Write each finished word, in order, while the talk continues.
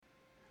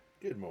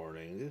Good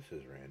morning. This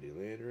is Randy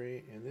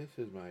Landry, and this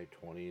is my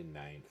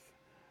 29th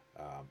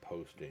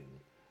posting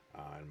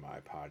on my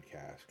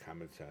podcast,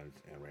 Common Sense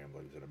and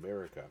Ramblings in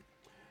America.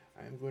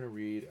 I am going to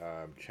read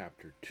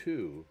chapter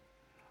 2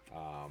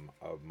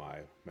 of my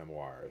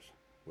memoirs,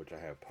 which I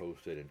have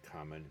posted in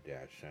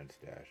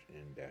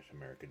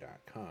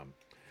common-sense-in-america.com.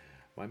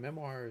 My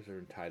memoirs are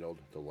entitled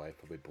The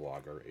Life of a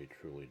Blogger, a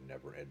Truly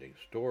Never-Ending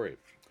Story.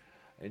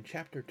 And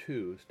chapter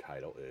 2's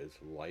title is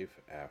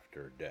Life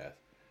After Death.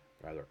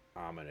 Rather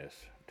ominous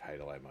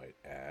title, I might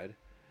add,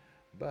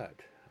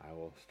 but I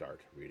will start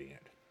reading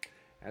it.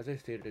 As I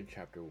stated in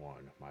chapter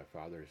 1, my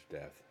father's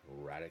death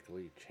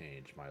radically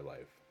changed my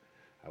life.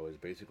 I was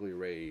basically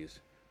raised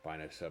by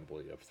an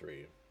assembly of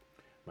three.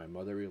 My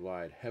mother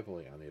relied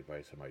heavily on the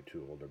advice of my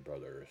two older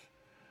brothers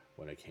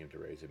when it came to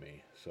raising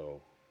me,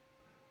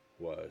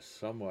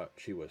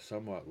 she was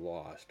somewhat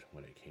lost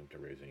when it came to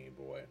raising a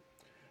boy.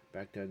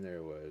 Back then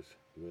there was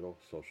little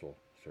social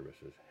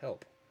services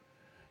help.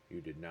 You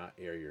did not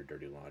air your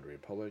dirty laundry in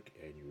public,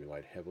 and you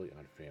relied heavily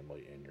on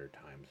family in your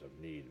times of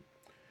need.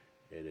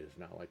 It is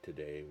not like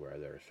today where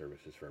there are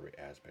services for every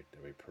aspect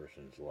of a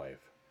person's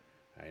life.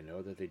 I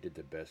know that they did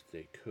the best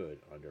they could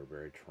under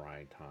very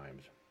trying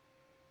times.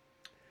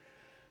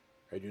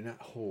 I do not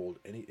hold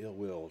any ill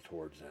will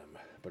towards them,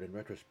 but in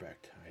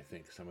retrospect, I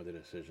think some of the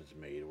decisions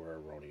made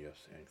were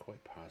erroneous and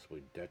quite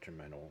possibly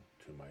detrimental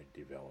to my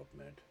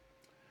development.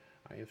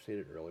 I have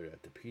stated earlier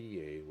that the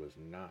PDA was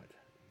not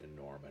the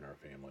norm in our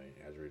family.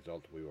 As a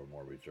result, we were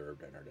more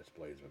reserved in our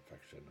displays of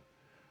affection.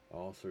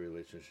 Also,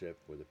 relationship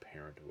with a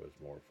parent was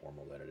more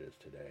formal than it is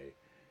today.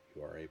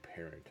 You are a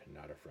parent,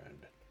 not a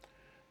friend.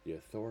 The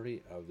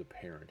authority of the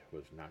parent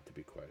was not to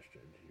be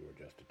questioned. You were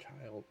just a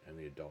child, and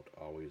the adult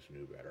always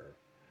knew better.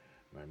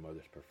 My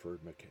mother's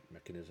preferred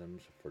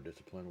mechanisms for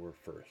discipline were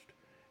first,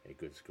 a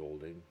good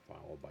scolding,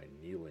 followed by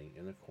kneeling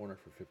in the corner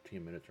for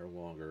 15 minutes or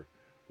longer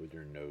with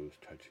your nose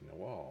touching the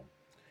wall.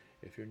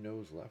 If your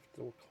nose left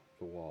the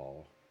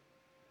wall,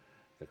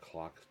 the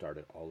clock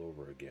started all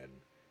over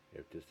again.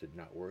 If this did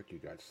not work, you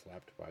got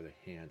slapped by the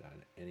hand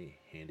on any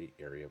handy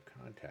area of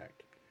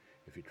contact.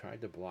 If you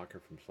tried to block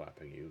her from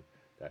slapping you,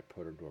 that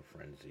put her into a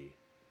frenzy.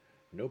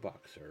 No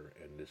boxer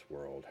in this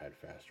world had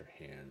faster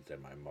hands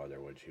than my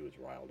mother when she was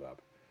riled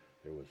up.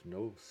 There was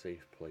no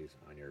safe place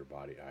on your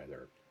body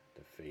either.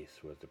 The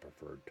face was the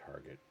preferred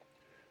target.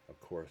 Of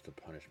course, the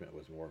punishment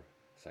was more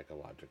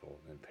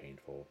psychological than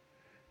painful.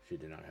 She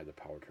did not have the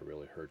power to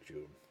really hurt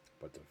you,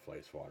 but the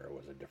fly swatter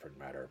was a different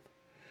matter.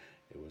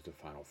 It was the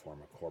final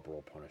form of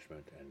corporal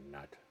punishment, and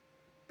not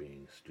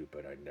being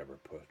stupid, I never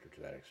pushed her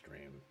to that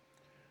extreme.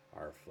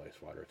 Our fly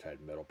swatters had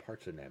metal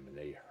parts in them, and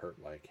they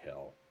hurt like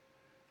hell.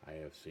 I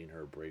have seen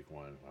her break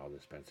one while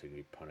dispensing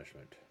me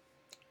punishment.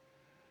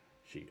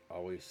 She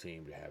always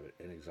seemed to have an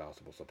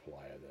inexhaustible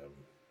supply of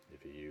them.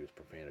 If you used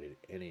profanity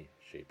in any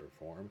shape or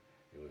form,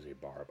 it was a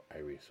bar of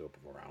ivory soap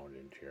ground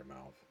into your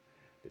mouth.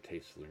 The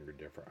taste lingered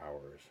there for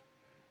hours.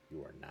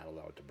 You are not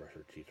allowed to brush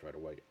your teeth right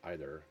away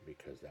either,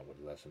 because that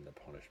would lessen the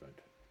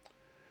punishment.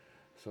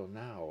 So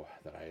now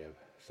that I have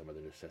some of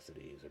the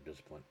necessities of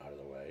discipline out of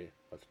the way,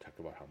 let's talk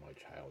about how my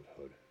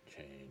childhood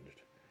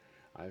changed.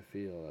 I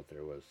feel that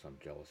there was some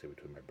jealousy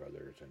between my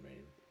brothers and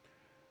me.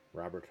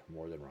 Robert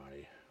more than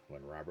Ronnie.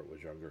 When Robert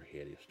was younger, he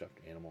had a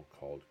stuffed animal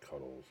called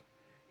Cuddles.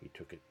 He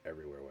took it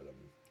everywhere with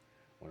him.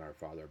 When our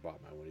father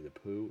bought my Winnie the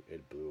Pooh,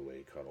 it blew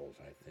away Cuddles.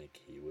 I think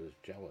he was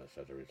jealous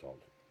as a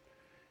result.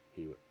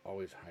 He would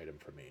always hide him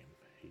from me.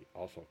 He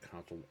also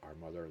counseled our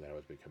mother that I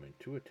was becoming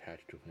too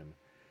attached to him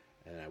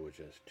and I was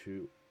just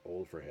too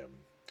old for him.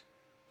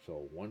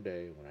 So one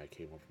day when I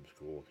came home from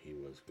school, he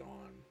was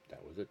gone.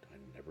 That was it. I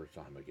never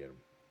saw him again.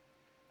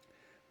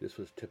 This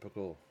was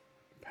typical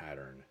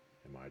pattern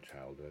in my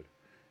childhood.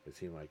 It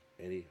seemed like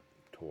any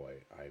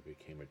toy I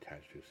became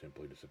attached to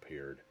simply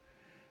disappeared.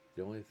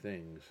 The only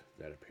things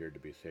that appeared to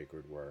be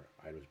sacred were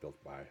items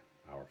built by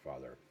our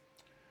father.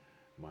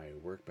 My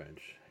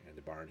workbench and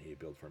the barn he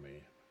built for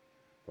me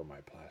for my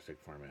plastic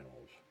farm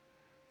animals.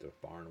 The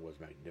barn was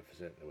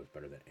magnificent. It was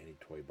better than any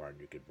toy barn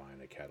you could buy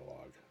in a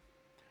catalog.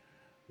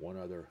 One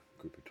other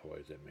group of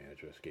toys that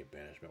managed to escape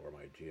banishment were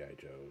my G.I.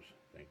 Joes.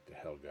 Thank the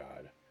hell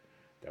God.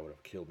 That would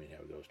have killed me to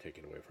have those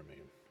taken away from me.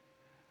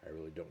 I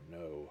really don't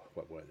know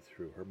what went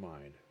through her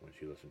mind when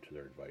she listened to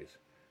their advice,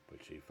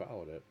 but she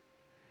followed it.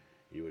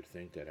 You would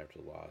think that after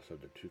the loss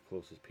of the two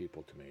closest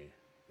people to me,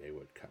 they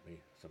would cut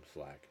me some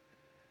slack.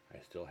 I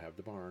still have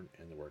the barn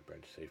and the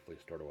workbench safely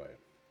stored away.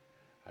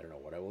 I don't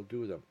know what I will do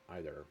with them,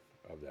 either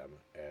of them,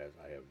 as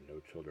I have no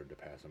children to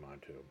pass them on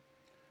to.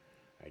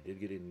 I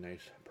did get a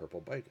nice purple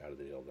bike out of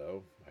the deal,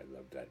 though. I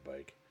loved that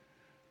bike.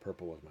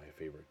 Purple was my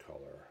favorite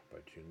color,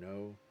 but you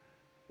know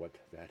what?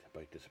 That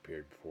bike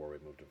disappeared before we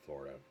moved to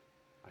Florida.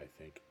 I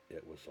think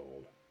it was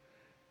sold.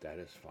 That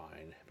is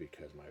fine,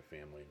 because my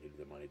family needed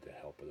the money to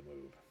help with the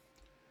move.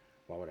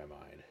 Why would I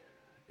mind?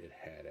 It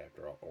had,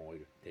 after all,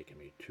 only taken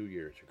me 2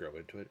 years to grow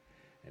into it,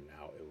 and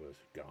now it was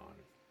gone.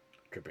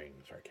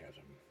 Tripping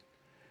sarcasm.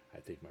 I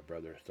think my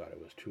brothers thought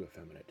it was too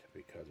effeminate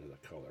because of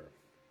the color.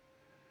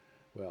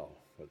 Well,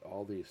 with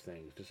all these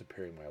things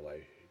disappearing in my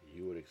life,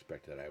 You would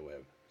expect that I would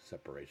have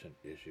separation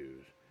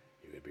issues.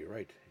 You would be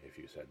right if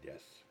you said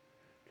yes.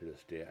 To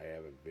this day, I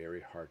have a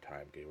very hard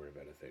time getting rid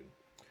of anything.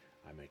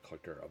 I'm a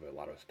collector of a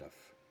lot of stuff.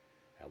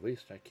 At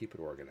least I keep it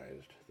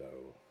organized,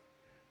 though.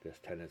 This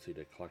tendency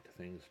to collect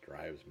things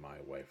drives my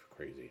wife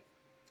crazy.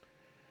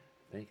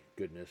 Thank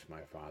goodness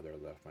my father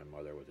left my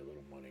mother with a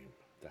little money.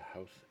 The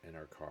house and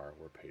our car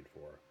were paid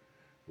for.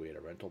 We had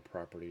a rental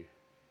property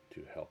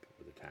to help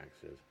with the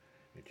taxes,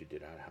 and she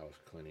did house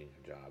cleaning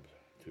jobs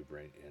to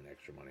bring in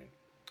extra money.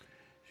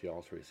 She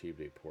also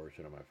received a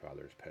portion of my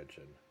father's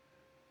pension.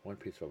 One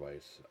piece of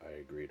advice I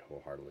agreed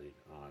wholeheartedly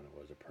on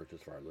was the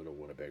purchase of our little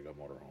Winnebago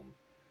motorhome.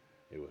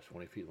 It was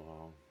 20 feet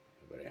long,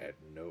 but it had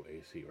no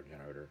AC or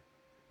generator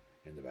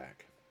in the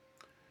back,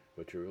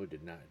 which we really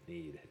did not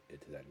need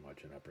it that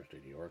much in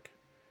upstate New York,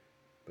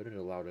 but it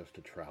allowed us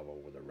to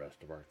travel with the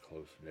rest of our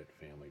close-knit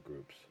family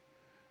groups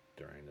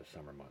during the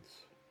summer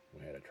months.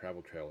 We had a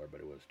travel trailer,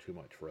 but it was too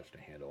much for us to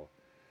handle.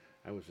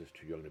 I was just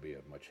too young to be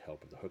of much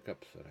help with the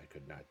hookups, and I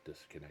could not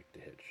disconnect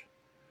the hitch.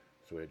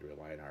 So we had to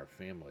rely on our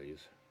families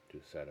to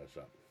set us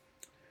up.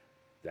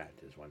 That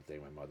is one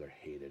thing my mother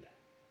hated,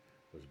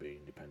 was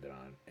being dependent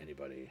on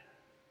anybody.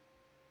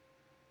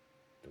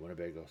 The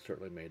Winnebago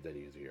certainly made that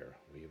easier.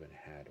 We even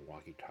had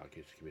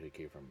walkie-talkies to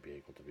communicate from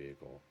vehicle to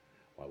vehicle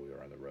while we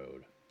were on the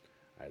road.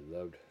 I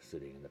loved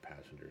sitting in the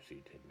passenger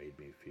seat. It made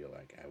me feel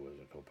like I was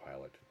a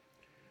co-pilot.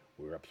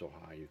 We were up so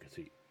high you could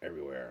see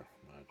everywhere.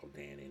 My Uncle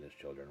Danny and his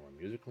children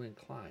were musically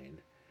inclined,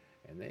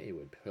 and they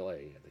would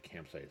play at the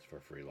campsites for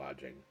free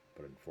lodging,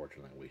 but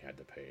unfortunately we had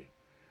to pay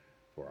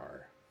for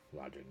our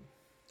lodging.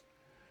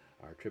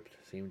 Our trips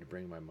seemed to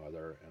bring my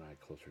mother and I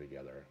closer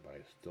together, but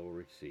I still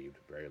received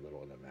very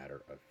little in the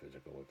matter of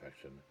physical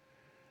affection.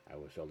 I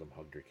was seldom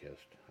hugged or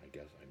kissed. I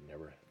guess I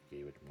never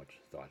gave it much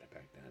thought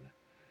back then.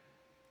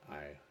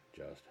 I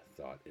just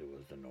thought it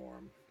was the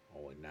norm.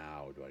 Only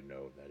now do I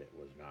know that it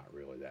was not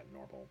really that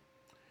normal.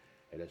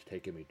 It has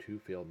taken me 2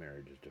 failed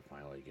marriages to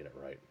finally get it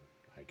right.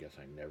 I guess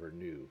I never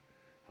knew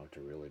how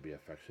to really be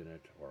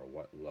affectionate or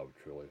what love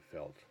truly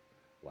felt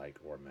like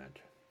or meant.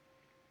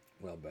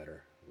 Well,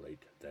 better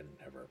late than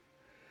never.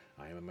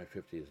 I am in my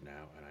 50s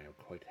now, and I am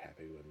quite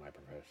happy with my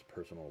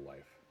personal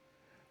life.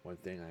 One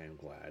thing I am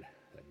glad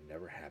that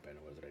never happened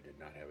was that I did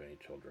not have any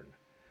children.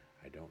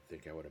 I don't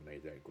think I would have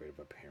made that great of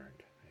a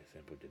parent. I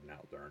simply did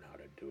not learn how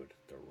to do it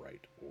the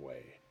right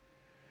way.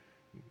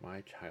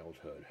 My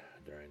childhood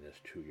during this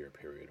 2-year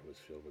period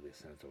was filled with a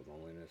sense of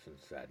loneliness and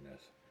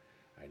sadness.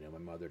 I know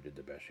my mother did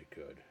the best she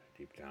could.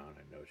 Deep down,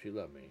 I know she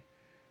loved me.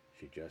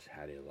 She just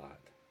had a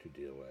lot to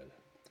deal with.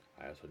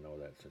 I also know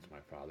that since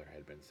my father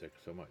had been sick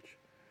so much,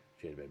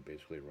 she had been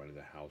basically running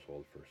the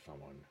household for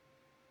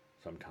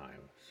some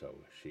time, so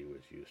she was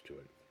used to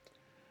it.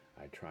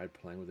 I tried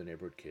playing with the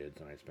neighborhood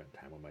kids, and I spent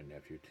time with my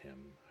nephew Tim.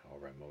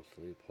 However, I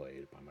mostly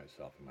played by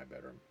myself in my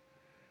bedroom.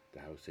 The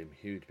house seemed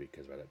huge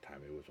because by that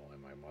time it was only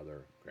my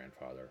mother,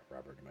 grandfather,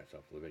 Robert, and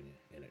myself living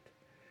in it,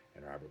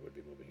 and Robert would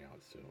be moving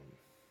out soon.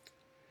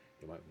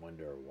 You might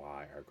wonder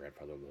why our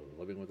grandfather was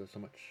living with us so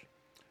much.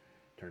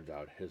 Turns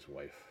out his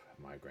wife,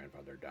 my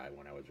grandfather, died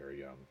when I was very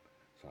young,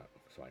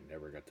 so I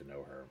never got to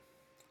know her.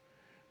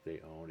 They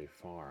owned a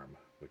farm,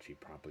 which he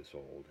promptly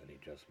sold, and he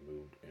just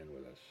moved in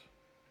with us.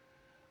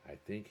 I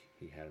think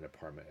he had an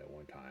apartment at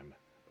one time,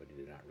 but he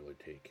did not really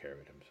take care of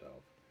it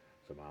himself,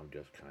 so Mom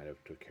just kind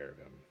of took care of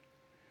him.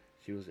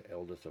 She was the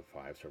eldest of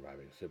 5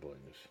 surviving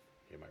siblings.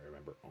 You might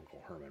remember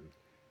Uncle Herman.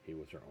 He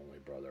was her only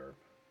brother.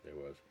 There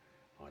was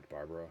Aunt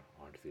Barbara,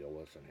 Aunt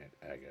Theolis, and Aunt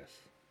Agnes.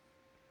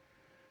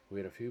 We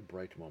had a few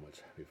bright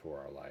moments before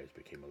our lives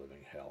became a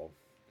living hell.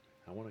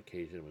 On one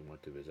occasion, we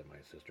went to visit my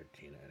sister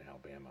Tina in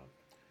Alabama.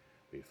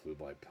 We flew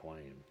by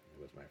plane.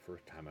 It was my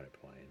first time on a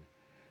plane.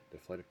 The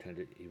flight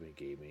attendant even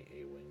gave me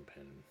a wing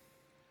pin.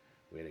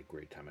 We had a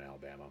great time in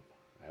Alabama.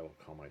 I will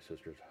call my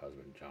sister's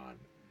husband John.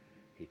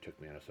 He took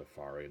me on a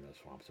safari in the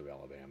swamps of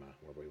Alabama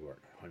where we were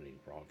hunting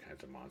for all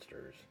kinds of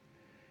monsters.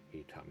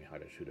 He taught me how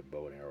to shoot a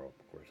bow and arrow,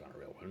 of course not a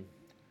real one.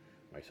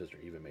 My sister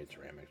even made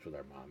ceramics with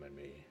our mom and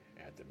me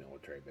at the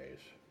military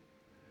base.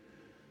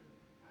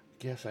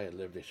 Guess I had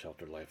lived a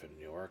sheltered life in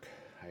New York.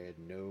 I had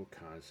no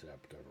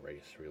concept of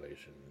race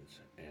relations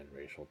and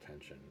racial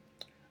tension.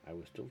 I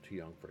was still too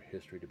young for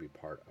history to be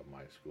part of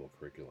my school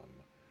curriculum,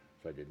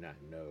 so I did not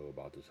know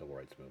about the Civil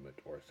Rights Movement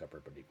or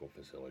separate but equal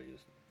facilities.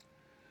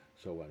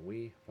 So when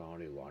we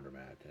found a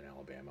laundromat in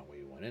Alabama,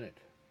 we went in it.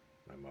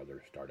 My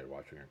mother started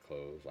washing our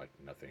clothes like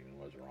nothing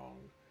was wrong.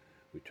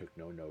 We took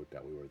no note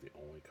that we were the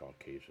only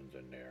Caucasians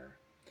in there.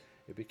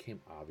 It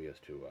became obvious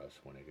to us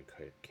when a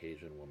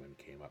Caucasian woman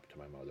came up to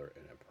my mother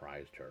and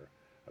apprised her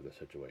of the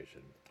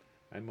situation.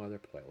 My mother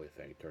politely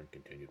thanked her and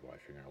continued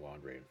washing our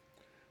laundry.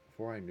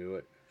 Before I knew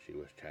it, she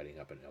was chatting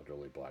up an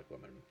elderly black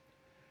woman.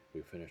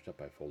 We finished up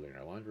by folding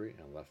our laundry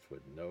and left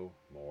with no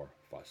more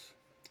fuss.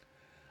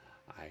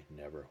 I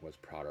never was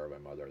prouder of my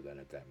mother than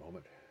at that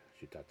moment.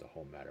 She thought the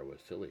whole matter was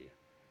silly.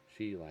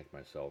 She, like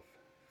myself,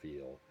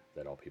 feel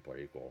that all people are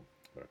equal,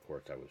 but of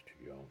course I was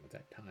too young at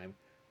that time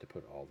to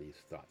put all these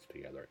thoughts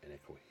together in a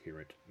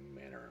coherent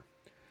manner.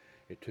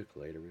 It took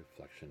later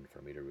reflection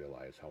for me to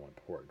realize how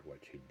important what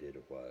she did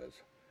was.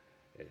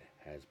 It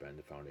has been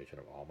the foundation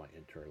of all my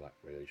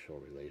interracial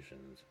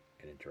relations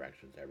and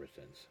interactions ever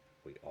since.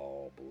 We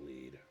all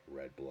bleed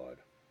red blood.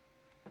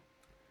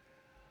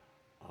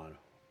 On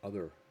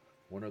other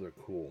One other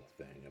cool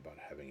thing about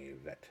having a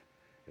vet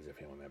as a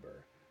family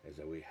member is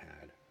that we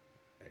had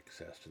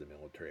access to the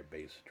military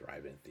base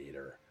drive-in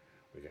theater.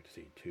 We got to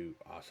see two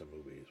awesome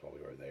movies while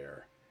we were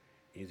there,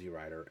 Easy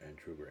Rider and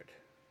True Grit.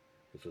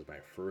 This was my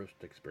first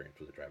experience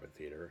with the drive-in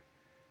theater.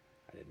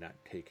 I did not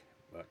take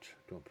much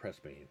to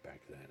impress me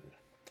back then.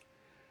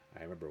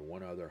 I remember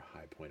one other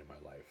high point in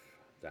my life.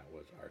 That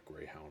was our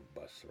Greyhound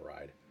bus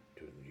ride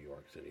to New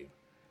York City.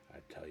 I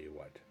tell you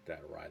what,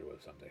 that ride was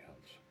something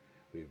else.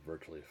 We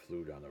virtually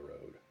flew down the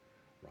road.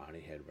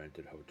 Ronnie had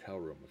rented hotel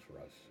rooms for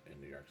us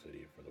in New York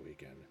City for the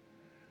weekend.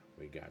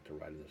 We got to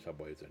ride in the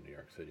subways in New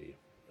York City.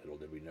 Little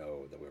did we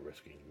know that we were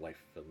risking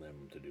life and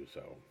limb to do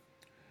so.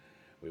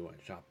 We went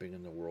shopping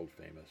in the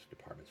world-famous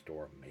department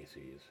store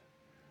Macy's.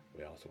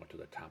 We also went to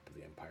the top of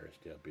the Empire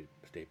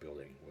State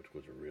Building, which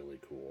was really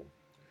cool.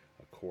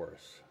 Of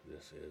course,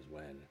 this is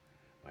when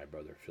my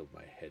brother filled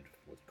my head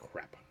with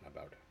crap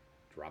about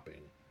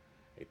dropping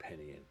a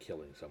penny and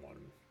killing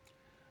someone.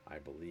 I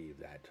believe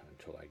that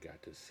until I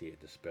got to see it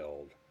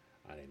dispelled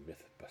on a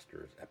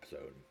Mythbusters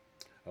episode.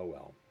 Oh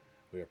well,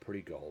 we were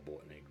pretty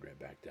gullible and ignorant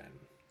back then.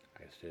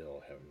 I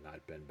still have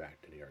not been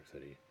back to New York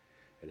City.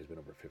 It has been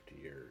over 50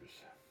 years.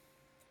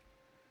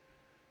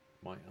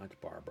 My Aunt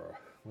Barbara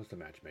was the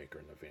matchmaker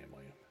in the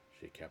family.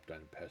 She kept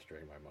on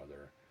pestering my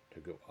mother to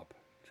go up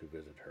to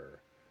visit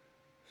her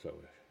so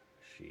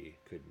she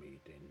could meet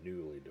a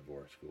newly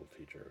divorced school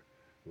teacher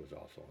who was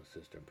also an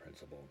assistant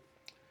principal.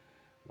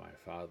 My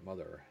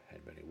mother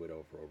had been a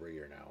widow for over a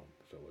year now,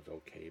 so it was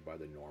okay by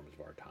the norms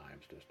of our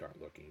times to start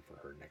looking for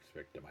her next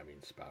victim,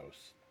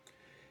 spouse.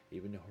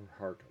 Even though her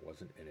heart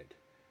wasn't in it,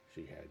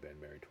 she had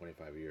been married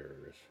 25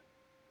 years,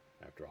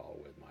 after all,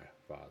 with my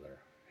father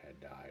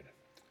had died.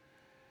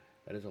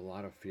 That is a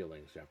lot of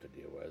feelings to have to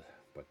deal with,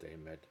 but they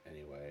met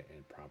anyway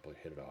and promptly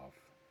hit it off.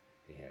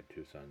 He had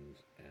 2 sons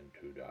and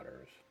 2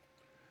 daughters.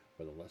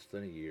 Within less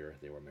than a year,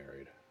 they were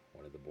married.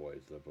 One of the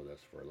boys lived with us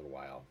for a little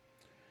while.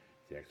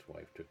 The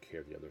ex-wife took care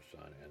of the other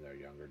son and their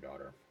younger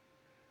daughter.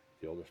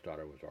 The oldest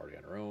daughter was already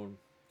on her own.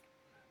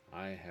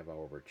 I have,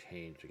 however,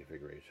 changed the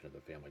configuration of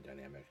the family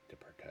dynamic to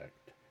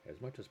protect,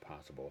 as much as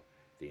possible,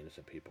 the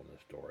innocent people in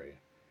the story.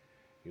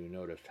 You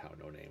noticed how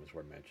no names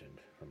were mentioned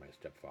for my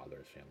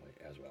stepfather's family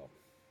as well.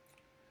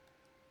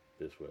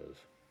 This was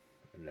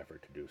an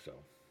effort to do so.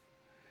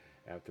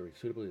 After a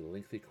suitably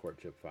lengthy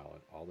courtship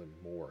following all the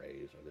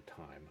mores of the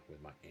time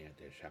with my aunt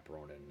as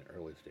chaperone in the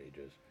early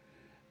stages,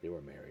 they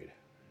were married.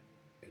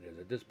 It is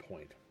at this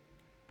point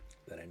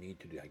that I need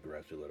to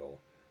digress a little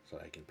so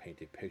I can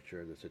paint a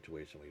picture of the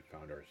situation we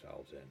found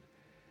ourselves in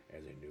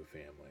as a new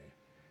family.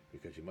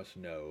 Because you must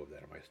know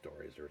that in my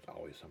stories there's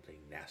always something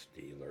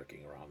nasty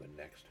lurking around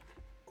the next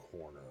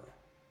corner.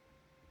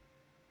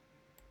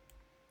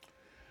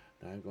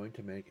 Now I'm going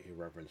to make a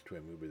reference to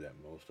a movie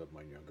that most of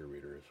my younger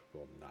readers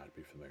will not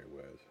be familiar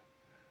with.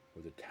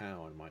 With the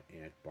town my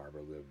Aunt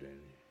Barbara lived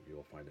in, you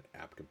will find an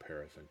apt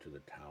comparison to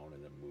the town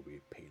in the movie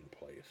Peyton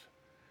Place,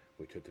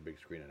 which hit the big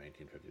screen in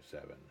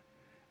 1957.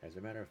 As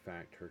a matter of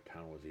fact, her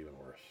town was even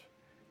worse.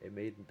 It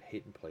made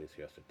Peyton Place,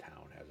 yes, the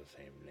town has the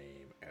same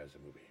name as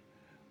the movie,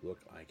 look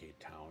like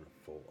a town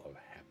full of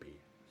happy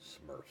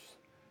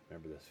Smurfs.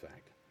 Remember this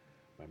fact.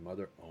 My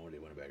mother owned a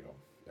Winnebago.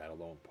 That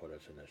alone put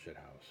us in the shit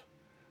house.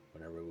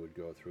 Whenever we would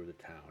go through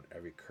the town,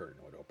 every curtain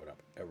would open up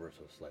ever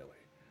so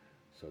slightly,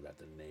 so that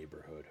the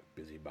neighborhood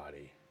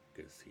busybody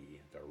could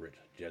see the rich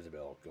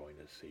Jezebel going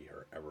to see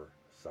her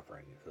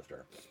ever-suffering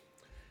sister.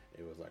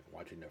 It was like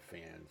watching the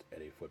fans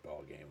at a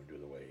football game do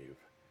the wave.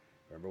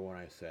 Remember when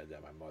I said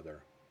that my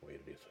mother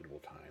waited a suitable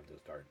time to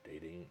start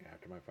dating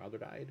after my father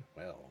died?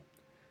 Well,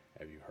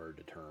 have you heard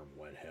the term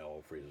when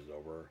hell freezes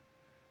over?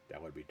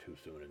 That would be too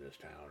soon in this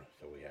town,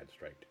 so we had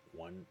strike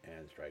 1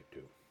 and strike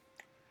 2.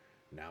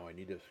 Now I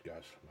need to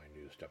discuss my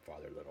new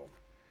stepfather a little.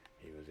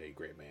 He was a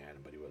great man,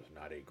 but he was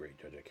not a great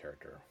judge of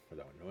character.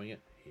 Without knowing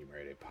it, he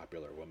married a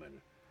popular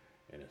woman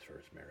in his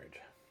first marriage.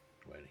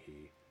 When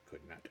he could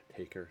not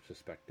take her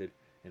suspected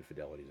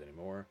infidelities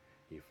anymore,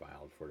 he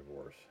filed for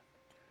divorce.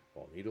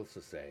 Well, needless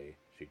to say,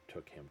 she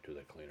took him to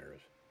the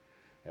cleaners.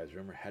 As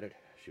rumor had it,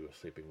 she was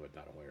sleeping with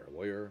not only her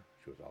lawyer,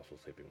 she was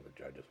also sleeping with a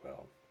judge as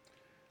well.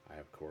 I,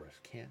 of course,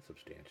 can't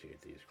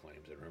substantiate these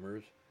claims and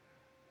rumors.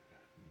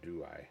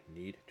 Do I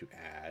need to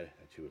add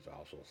that she was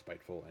also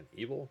spiteful and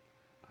evil?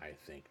 I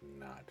think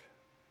not.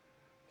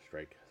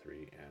 Strike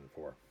 3 and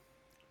 4.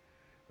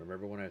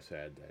 Remember when I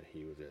said that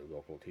he was a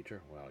local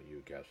teacher? Well,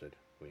 you guessed it.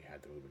 We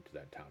had to move into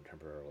that town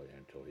temporarily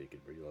until he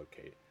could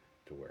relocate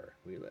to where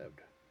we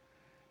lived.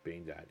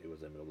 Being that it was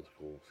the middle of the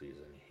school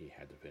season, he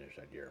had to finish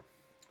that year.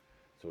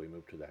 So we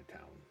moved to that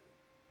town.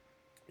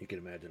 You can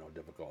imagine how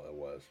difficult it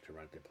was to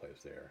rent a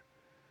place there.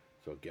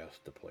 So guess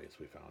the place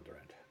we found to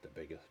rent. The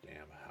biggest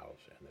damn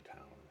house in the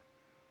town.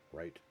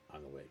 Right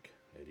on the lake.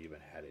 It even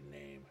had a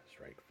name,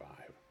 Strike 5.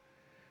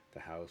 The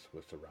house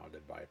was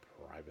surrounded by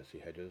privacy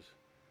hedges,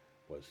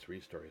 was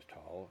 3 stories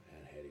tall,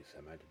 and had a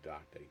cement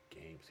dock that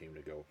seemed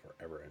to go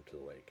forever into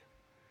the lake.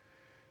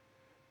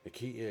 The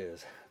key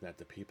is that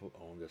the people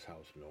who owned this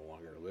house no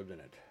longer lived in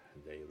it.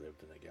 They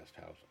lived in the guest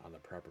house on the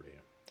property.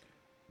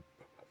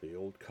 The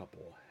old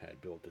couple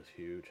had built this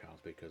huge house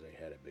because they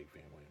had a big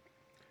family.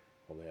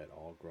 Well, they had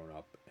all grown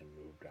up and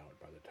moved out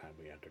by the time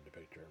we entered the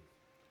picture.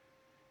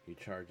 He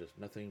charged us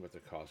nothing but the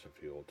cost of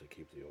fuel to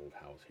keep the old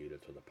house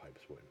heated so the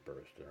pipes wouldn't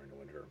burst during the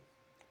winter.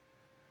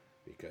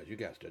 Because you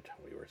guessed it,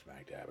 we were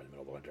smack dab in the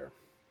middle of the winter.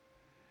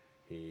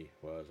 He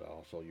was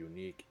also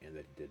unique in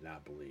that he did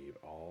not believe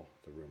all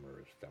the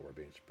rumors that were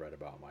being spread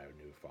about my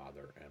new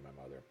father and my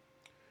mother.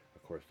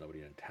 Of course, nobody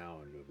in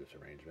town knew of this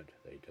arrangement.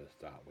 They just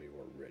thought we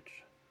were rich.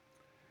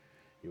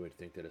 You would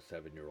think that a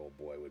 7-year-old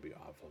boy would be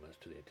off limits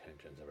to the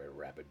attentions of a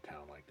rabid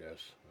town like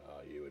this.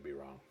 You would be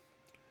wrong.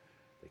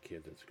 The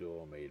kids at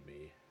school made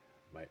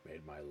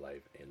my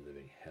life a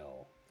living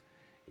hell.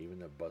 Even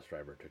the bus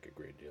driver took a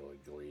great deal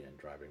of glee in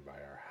driving by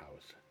our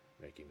house,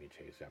 making me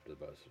chase after the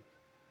bus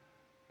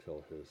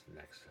till his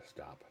next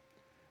stop.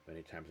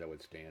 Many times I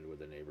would stand with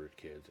the neighbor's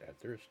kids at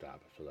their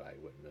stop so that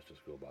I wouldn't miss the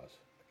school bus.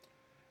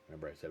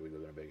 Remember I said we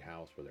lived in a big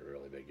house with a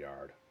really big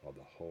yard? Well,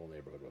 the whole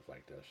neighborhood was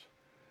like this,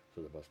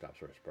 so the bus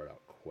stops were spread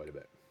out quite a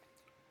bit.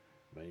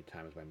 Many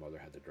times my mother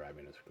had to drive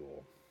me to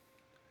school.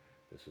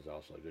 This is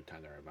also a good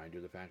time to remind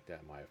you of the fact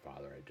that my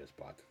father had just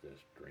bought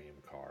this dream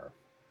car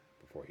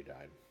before he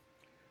died.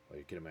 Well,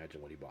 you can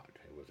imagine what he bought.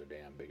 It was the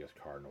damn biggest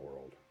car in the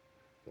world.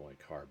 The only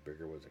car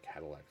bigger was a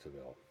Cadillac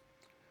Seville.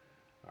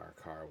 Our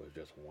car was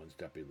just one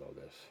step below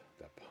this,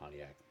 the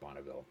Pontiac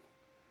Bonneville.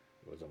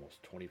 It was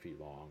almost 20 feet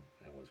long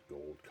and was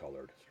gold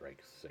colored,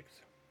 strike 6.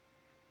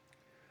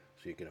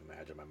 So you can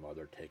imagine my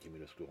mother taking me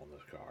to school in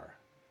this car.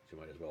 She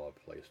might as well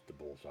have placed the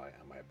bullseye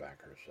on my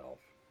back herself.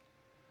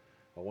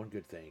 Well, one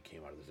good thing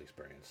came out of this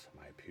experience.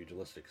 My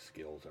pugilistic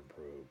skills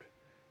improved.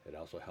 It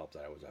also helped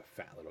that I was a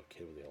fat little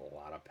kid with a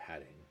lot of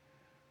padding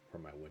for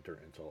my winter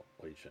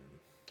insulation,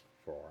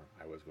 for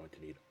I was going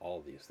to need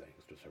all these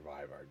things to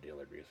survive our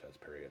daily recess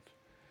periods.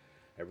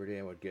 Every day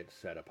I would get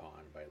set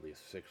upon by at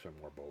least 6 or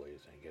more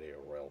bullies and get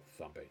a royal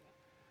thumping.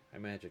 I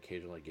managed to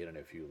occasionally get in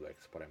a few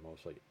licks, but I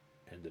mostly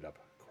ended up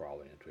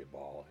crawling into a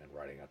ball and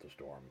riding out the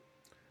storm.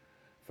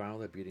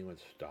 Finally, the beating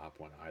would stop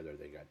when either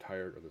they got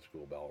tired or the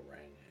school bell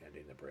rang,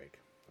 ending the break.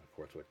 Of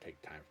course, it would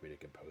take time for me to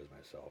compose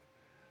myself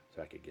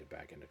so I could get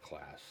back into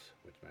class,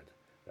 which meant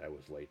that I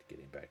was late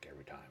getting back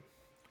every time.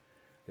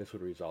 This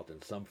would result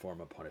in some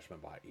form of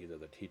punishment by either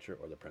the teacher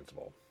or the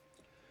principal.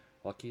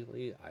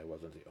 Luckily, I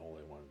wasn't the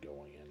only one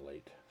going in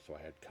late, so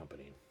I had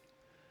company.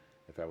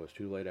 If I was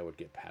too late, I would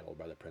get paddled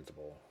by the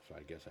principal, so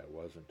I guess I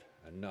wasn't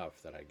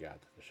enough that I got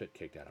the shit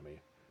kicked out of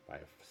me by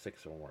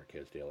 6 or more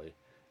kids daily,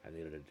 and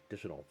needed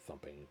additional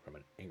thumping from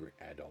an angry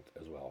adult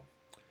as well.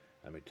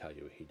 Let me tell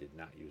you, he did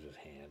not use his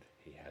hand.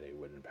 He had a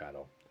wooden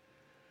paddle.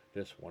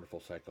 This wonderful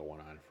cycle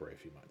went on for a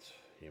few months.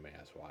 You may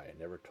ask why. I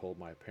never told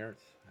my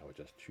parents. I was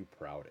just too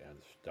proud and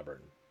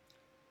stubborn.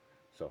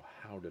 So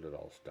how did it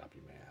all stop,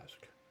 you may ask?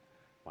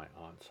 My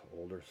aunt's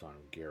older son,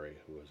 Gary,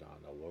 who was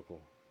on the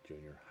local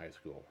junior high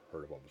school,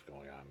 heard of what was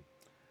going on.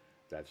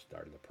 That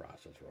started the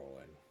process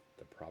rolling.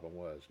 The problem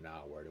was,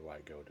 now where do I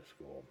go to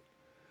school?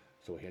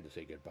 So we had to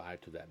say goodbye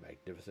to that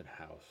magnificent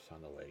house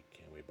on the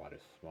lake, and we bought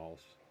a small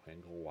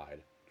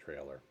single-wide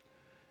trailer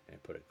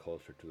and put it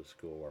closer to the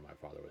school where my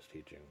father was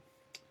teaching.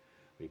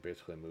 We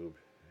basically moved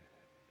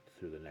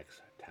to the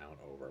next town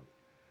over.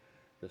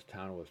 This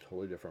town was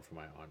totally different from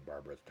my Aunt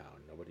Barbara's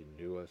town. Nobody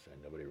knew us,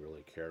 and nobody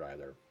really cared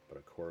either. But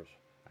of course,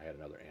 I had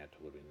another aunt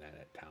living in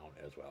that town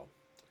as well.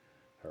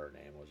 Her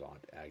name was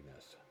Aunt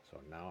Agnes. So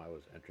now I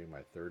was entering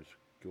my 3rd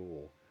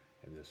school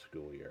in this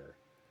school year.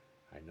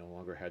 I no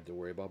longer had to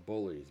worry about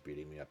bullies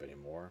beating me up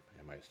anymore,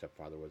 and my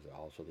stepfather was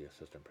also the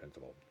assistant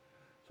principal.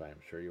 So I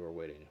am sure you were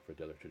waiting for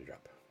the other two to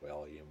drop.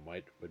 Well, you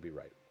would be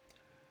right.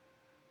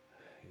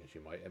 As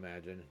you might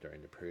imagine,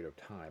 during the period of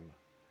time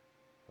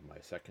of my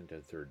 2nd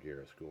and 3rd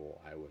year of school,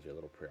 I was a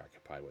little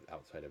preoccupied with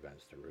outside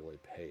events to really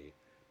pay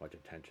much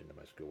attention to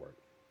my schoolwork.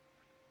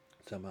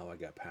 Somehow I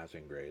got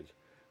passing grades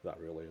without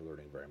really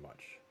learning very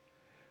much.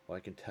 Well,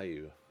 I can tell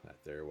you that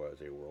there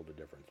was a world of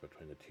difference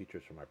between the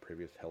teachers from my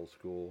previous held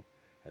school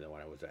and the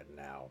one I was at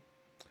now.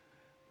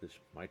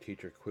 My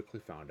teacher quickly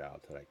found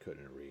out that I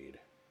couldn't read.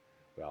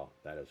 Well,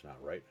 that is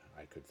not right.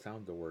 I could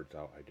sound the words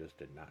out, I just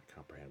did not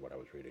comprehend what I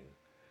was reading.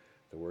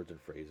 The words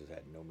and phrases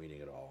had no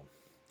meaning at all.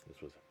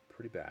 This was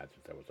pretty bad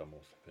since I was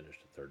almost finished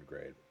the 3rd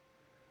grade.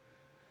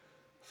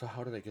 So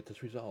how did I get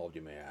this resolved,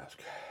 you may ask?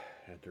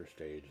 Enter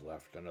stage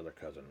left another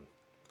cousin.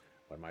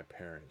 When my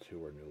parents, who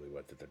were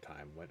newlyweds at the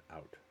time, went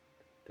out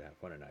to have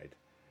fun at night,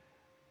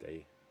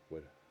 they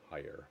would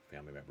hire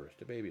family members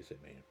to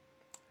babysit me.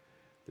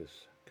 This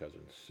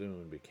cousin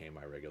soon became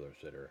my regular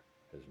sitter.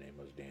 His name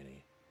was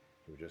Danny.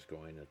 He was just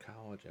going to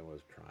college and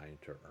was trying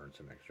to earn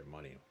some extra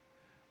money.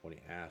 When he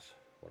asked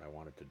what I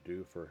wanted to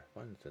do for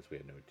fun, since we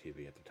had no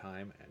TV at the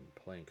time and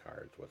playing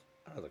cards was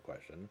out of the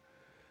question,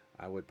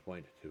 I would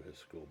point to his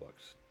school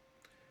books.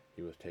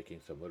 He was taking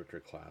some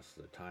literature classes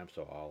at the time,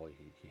 so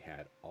he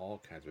had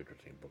all kinds of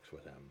interesting books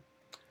with him.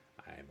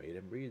 I made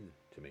him read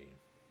to me,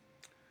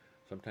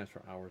 sometimes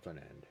for hours on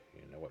end.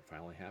 You know what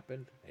finally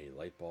happened? A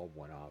light bulb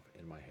went off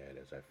in my head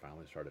as I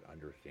finally started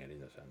understanding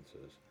the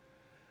sentences.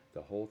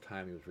 The whole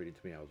time he was reading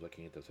to me, I was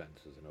looking at the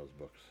sentences in those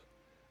books.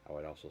 I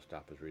would also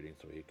stop his reading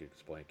so he could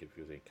explain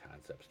confusing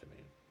concepts to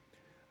me.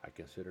 I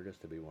consider this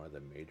to be one of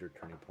the major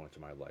turning points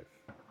of my life.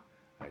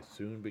 I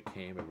soon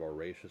became a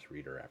voracious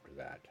reader after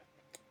that.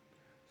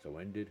 So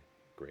ended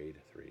grade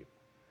 3.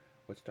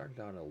 What started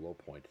out on a low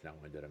point now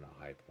ended on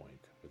a high point.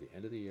 With the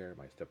end of the year,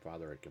 my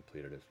stepfather had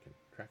completed his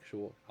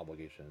contractual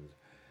obligations,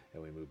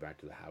 and we moved back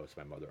to the house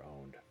my mother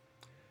owned.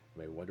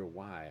 You may wonder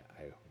why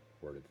I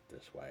worded it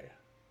this way.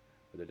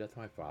 With the death of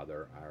my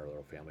father, our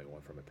little family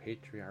went from a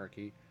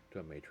patriarchy to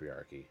a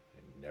matriarchy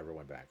and never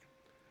went back.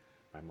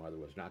 My mother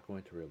was not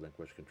going to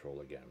relinquish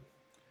control again.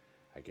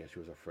 I guess she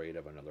was afraid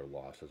of another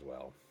loss as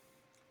well.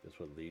 This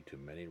would lead to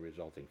many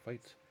resulting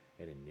fights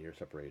and a near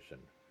separation,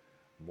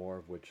 more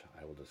of which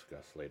I will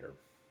discuss later.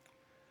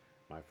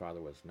 My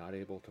father was not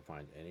able to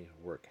find any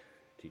work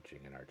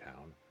teaching in our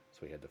town,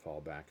 so he had to fall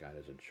back on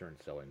his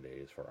insurance selling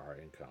days for our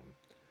income.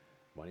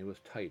 Money was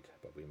tight,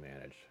 but we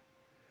managed.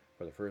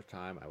 For the first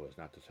time, I was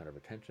not the center of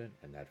attention,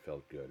 and that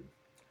felt good.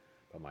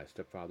 But my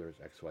stepfather's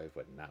ex-wife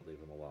would not leave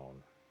him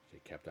alone. She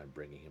kept on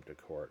bringing him to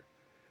court.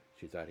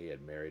 She thought he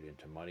had married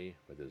into money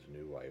with his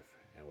new wife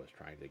and was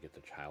trying to get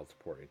the child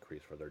support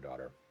increase for their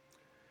daughter.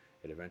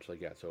 It eventually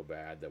got so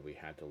bad that we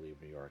had to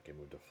leave New York and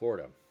move to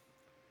Florida.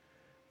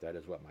 That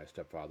is what my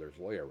stepfather's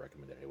lawyer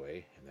recommended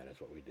anyway, and that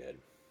is what we did.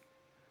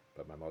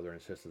 But my mother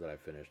insisted that I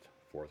finished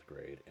 4th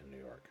grade in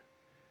New York.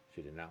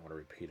 She did not want a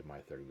repeat of my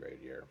 3rd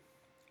grade year.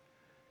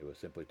 It was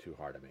simply too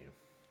hard on me.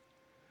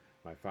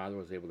 My father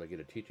was able to get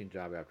a teaching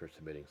job after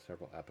submitting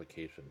several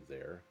applications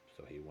there,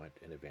 so he went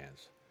in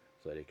advance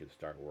so that he could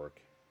start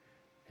work,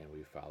 and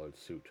we followed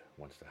suit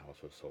once the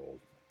house was sold.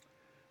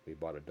 We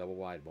bought a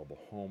double-wide mobile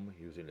home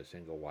using the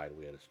single wide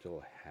we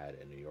still had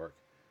in New York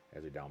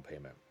as a down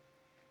payment.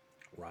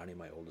 Ronnie,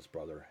 my oldest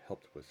brother,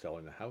 helped with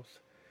selling the house,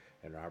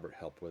 and Robert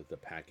helped with the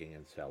packing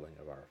and selling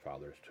of our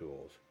father's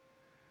tools.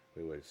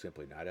 We would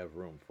simply not have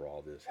room for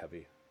all these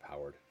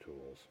heavy-powered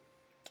tools.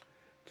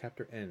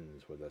 Chapter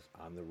ends with us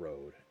on the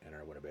road in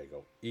our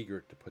Winnebago,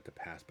 eager to put the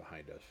past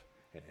behind us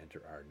and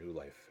enter our new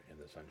life in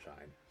the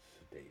Sunshine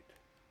State.